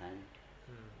 Uttarakhand,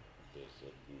 this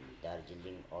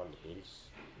Darjeeling, all hills,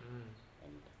 Mm.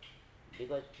 and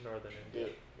because Northern India.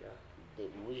 Yeah.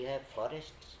 we have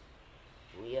forests.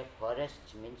 We have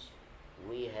forests means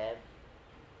we have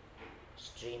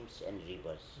streams and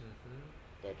rivers. Mm-hmm.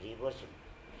 The rivers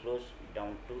flows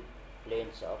down to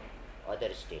plains of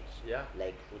other states Yeah.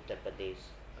 like Uttar Pradesh,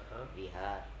 Uh-huh.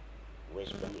 Bihar,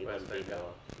 West Bengal, West even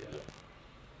Bengal. Bengal. Yeah.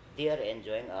 They are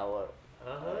enjoying our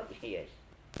Uh-huh. yes.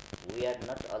 We are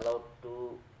not allowed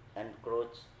to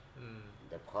encroach Mm.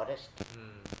 the forest,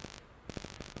 Mm.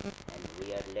 and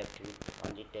we are left with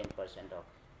only 10% of.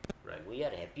 Right. We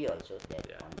are happy also that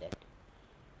Yeah. on that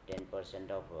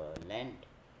 10% of land,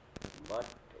 but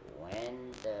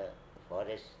when the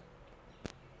forest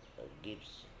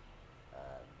gives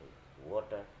the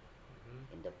water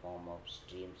Mm-hmm. in the form of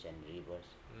streams and rivers,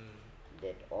 Mm.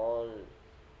 that all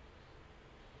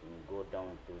go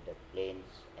down to the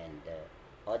plains, and the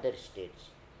other states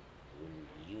will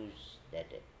use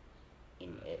that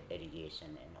in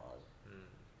irrigation and all.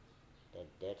 Mm.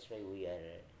 That's why we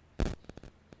are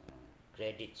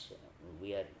credits.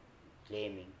 We are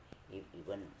claiming,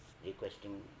 even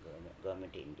requesting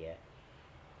government India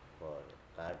for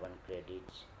carbon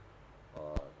credits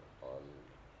or all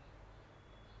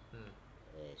Mm.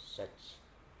 such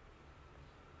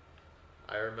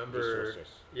I remember, resources.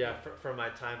 yeah, from my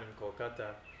time in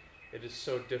Kolkata, it is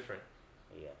so different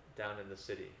Yeah, down in the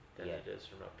city than Yeah. it is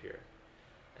from up here,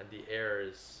 and the air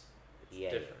is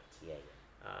yeah, different. yeah,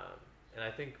 And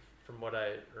I think from what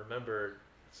I remember,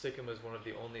 Sikkim is one of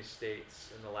the only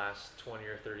states in the last 20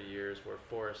 or 30 years where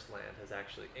forest land has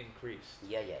actually increased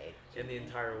yeah, yeah. in the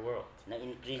entire world. Now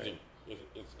increasing,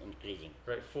 it's increasing.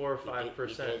 Right, 4 or It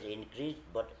 5%. has increased,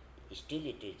 but still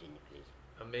it is increasing.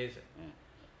 Amazing. Mm.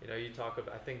 You know, you talk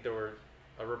about, I think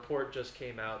a report just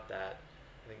came out that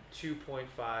I think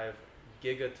 2.5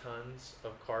 gigatons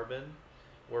of carbon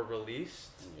were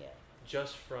released Yeah,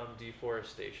 just from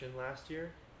deforestation last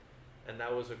year, and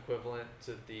that was equivalent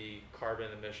to the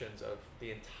carbon emissions of the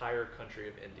entire country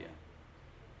of India.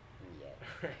 yeah.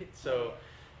 Right? So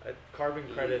carbon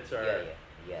credits are,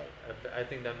 Yeah. I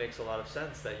think that makes a lot of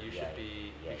sense that you Yeah, should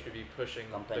be yeah, you should be pushing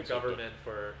the Compensated. government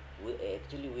for.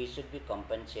 We should be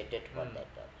compensated for Mm. that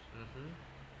also. Mm-hmm.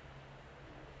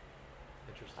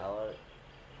 Interesting. Our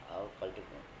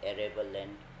arable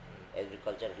land,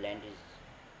 agricultural land is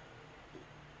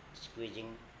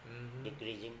squeezing, Mm-hmm.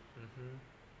 decreasing,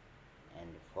 Mm-hmm. and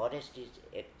forest is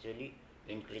actually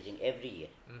increasing every year.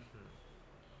 Mm-hmm.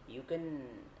 You can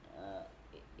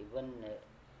even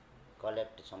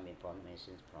collect some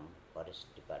information from forest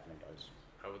department also.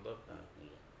 I would love that. Yeah.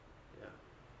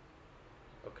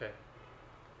 Yeah. Okay.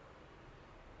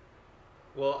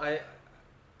 Well,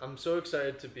 I'm so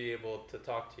excited to be able to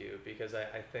talk to you because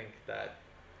I think that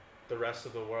the rest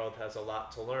of the world has a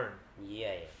lot to learn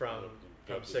Yeah, from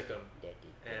Sikkim. That is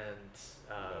And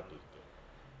that is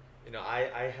you know,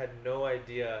 I had no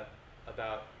idea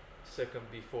about Sikkim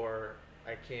before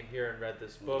I came here and read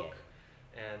this book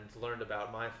and learned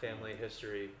about my family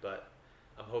history, but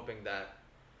I'm hoping that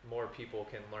more people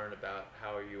can learn about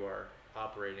how you are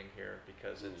operating here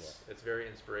because it's very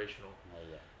inspirational.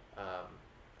 yeah.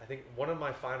 I think one of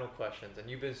my final questions, and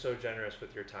you've been so generous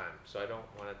with your time, so I don't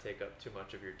want to take up too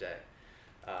much of your day.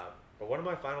 But one of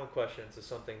my final questions is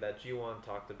something that Jiwon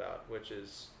talked about, which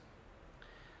is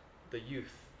the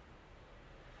youth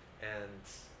and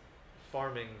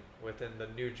farming within the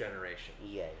new generation.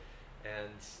 Yeah. And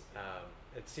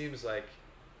it seems like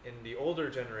in the older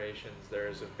generations, there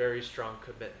is a very strong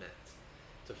commitment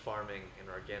to farming and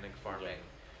organic farming.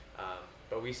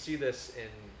 But we see this in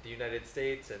the United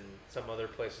States and some other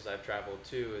places I've traveled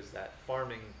to, is that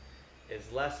farming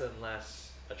is less and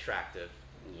less attractive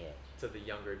Yeah. to the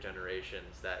younger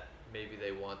generations, that maybe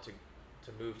they want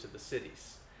to move to the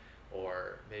cities,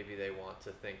 or maybe they want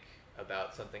to think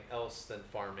about something else than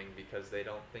farming because they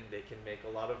don't think they can make a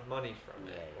lot of money from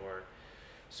it. Yeah. Or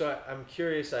so I'm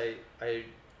curious.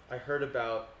 I heard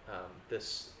about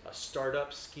this a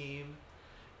startup scheme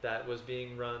that was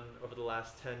being run over the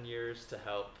last 10 years to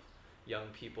help young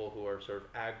people who are sort of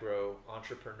agro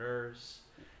entrepreneurs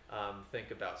think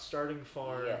about starting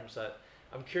farms.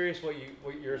 I'm curious what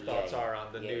your thoughts are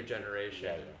on the new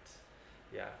generation.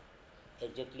 Yeah.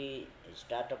 Exactly,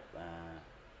 startup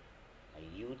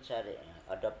youths are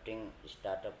adopting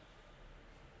startup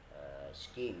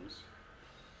schemes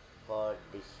for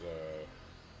this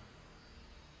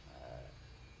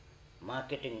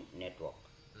marketing network,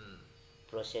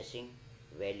 processing,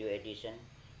 value addition,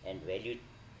 and value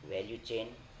chain.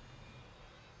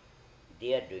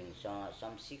 They are doing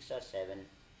some 6 or 7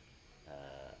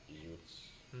 youths.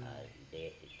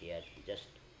 They are just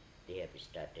they have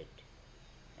started,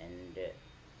 and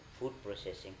food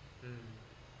processing.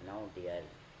 Now they are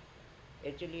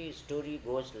actually story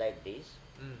goes like this.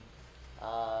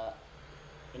 Uh,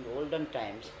 in olden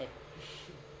times,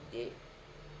 they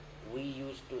we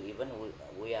used to even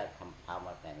we are from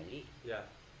farmer family. Yeah.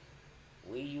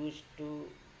 We used to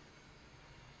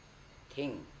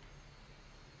think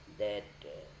that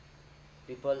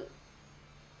people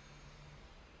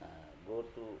go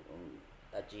to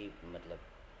achieve matlab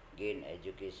gain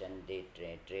education, they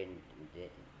train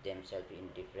themselves in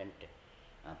different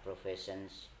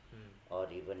professions, or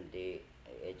even they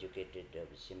educated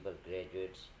simple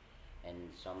graduates, and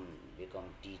some become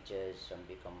teachers, some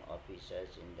become officers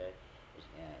in the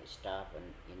staff and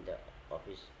in the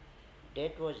office.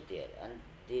 That was there, and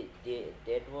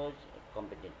that was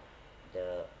competent.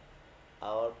 The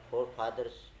our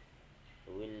forefathers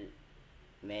will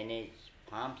manage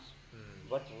farms,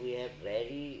 but we have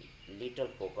very little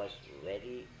focus,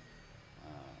 very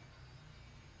uh,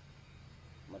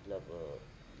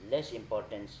 less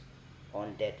importance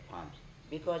on that farms,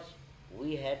 because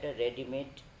we had a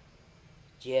ready-made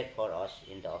chair for us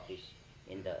in the office,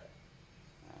 in the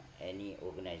any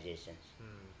organizations.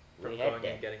 From We had going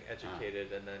that. and getting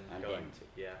educated and then And going then-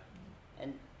 to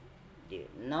and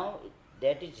now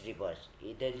that is reversed.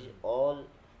 There is all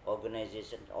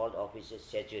organizations, all offices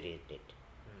saturated.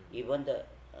 Even the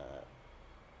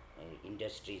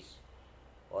industries,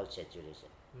 all saturation.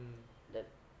 The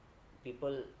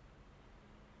people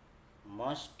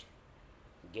must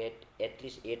get at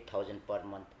least 8,000 per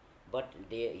month, but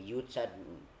the youths are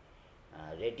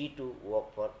ready to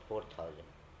work for 4,000,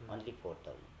 only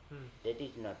 4,000. That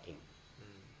is nothing.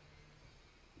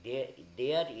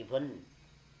 They are even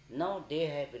now they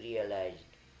have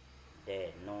realized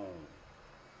that no,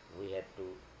 we have to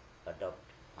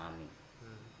adopt farming,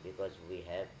 because we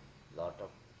have lot of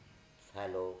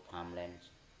fallow farmlands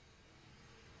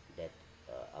that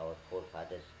our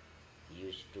forefathers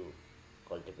used to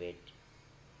cultivate.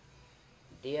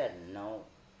 They are now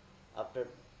after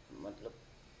matlab,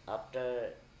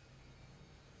 after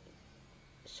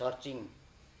searching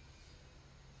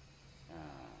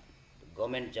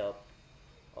government job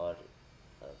or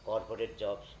corporate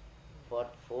jobs for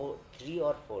 3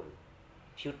 or 4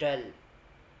 futile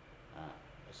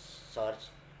search,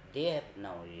 they have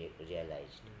now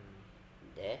realized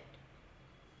that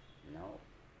now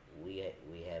we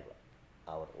have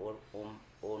our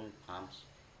own farms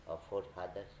of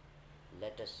forefathers.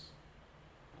 Let us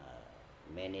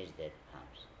manage that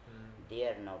farms. They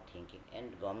are now thinking,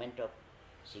 and government of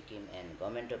Sikkim and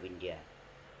government of India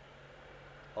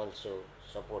also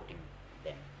supporting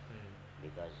them,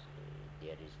 because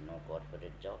there is no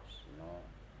corporate jobs, no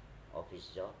office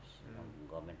jobs, no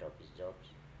government office jobs,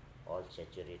 all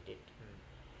saturated.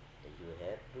 You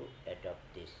have to adopt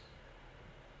this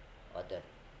other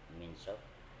means of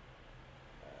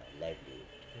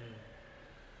livelihood,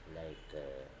 like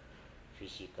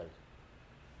physical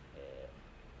uh,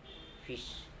 fish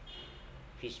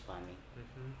fish farming,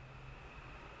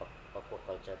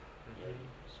 aquaculture,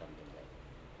 something like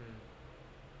that.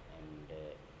 And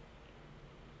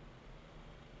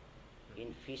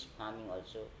in fish farming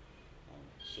also,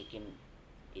 Sikkim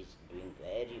is doing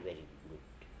very very good.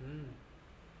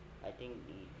 I think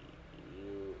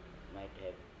you might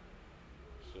have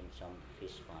seen some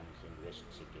fish farms in West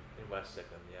Sikkim. in West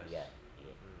Sikkim, yes. Yeah,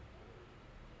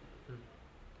 yeah.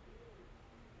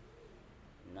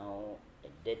 Now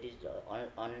that is the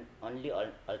only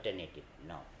alternative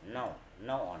now. Now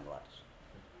onwards.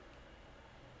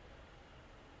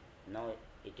 Now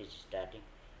it is starting.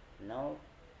 Now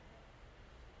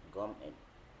government,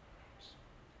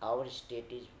 our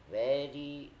state is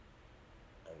very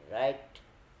right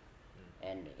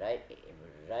and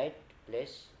right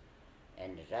place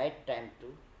and right time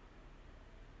to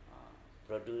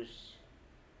produce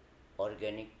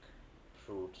organic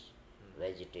fruits,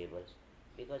 vegetables,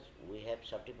 because we have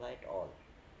certified all,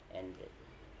 and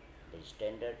the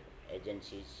standard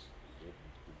agencies,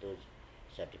 those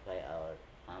certify our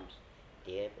farms,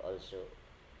 they have also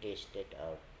tested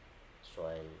our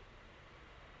soil,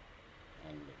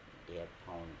 and they have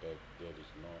found that there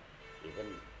is no even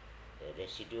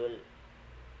residual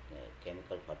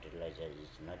chemical fertilizer is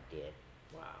not there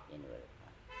Wow. in our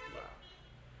farm. Wow.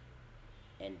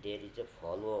 And there is a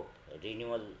follow-up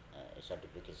renewal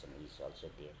certification is also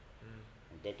there.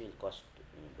 That will cost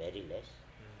very less.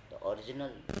 The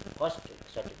original cost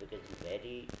certificate is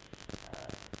very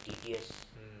tedious,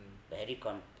 very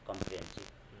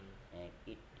comprehensive.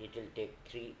 It will take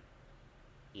 3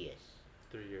 years.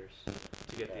 3 years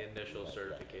to get the initial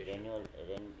certification.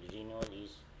 Renewal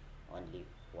is only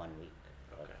 1 week.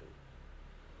 Or Okay. 2.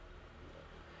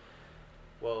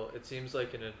 Well, it seems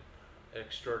like an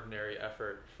extraordinary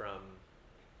effort from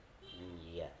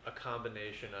Yeah. a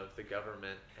combination of the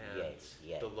government and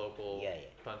Yeah. the local Yeah.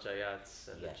 panchayats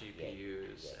and Yeah, the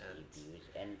GPUs yeah, and GPUs,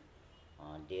 and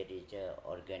there is a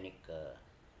organic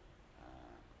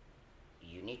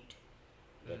unit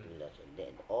that will also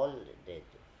then all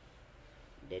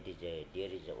that is a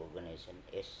there is a organization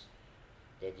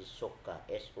that is SOCCA,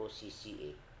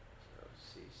 SOCCA,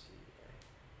 CCA.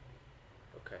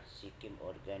 Okay. Sikkim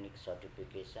Organic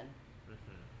Certification.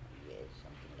 Yes,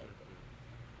 something like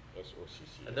that.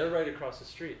 SOCCA. And they're right across the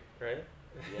street, right?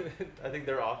 Yeah. I think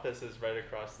their office is right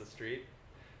across the street.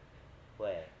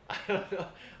 Where? I don't know.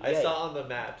 I Yeah, saw yeah. on the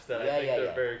maps that Yeah, I think yeah, they're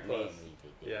yeah. very close.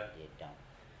 Maybe Yeah. they're down.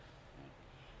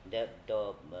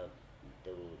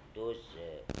 Those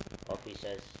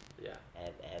officers Yeah.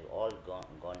 have all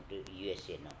gone to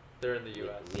USA now. They're in the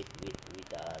US.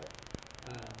 With our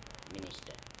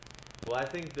minister. Well, I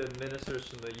think the ministers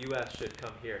from the US should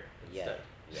come here Yeah,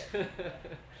 instead.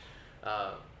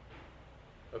 yeah.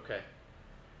 Okay.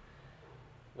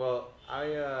 Well,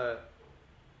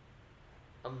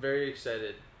 I'm very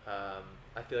excited.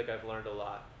 I feel like I've learned a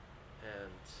lot,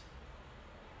 and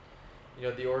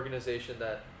the organization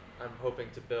that I'm hoping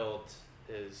to build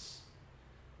is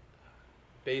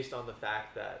based on the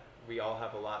fact that we all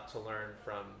have a lot to learn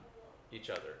from each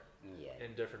other Yeah.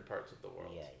 in different parts of the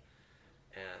world. Yeah.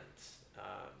 And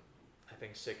I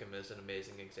think Sikkim is an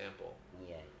amazing example.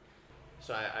 Yeah.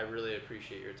 So I really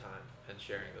appreciate your time and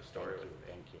sharing the story with me.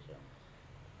 Thank you so much.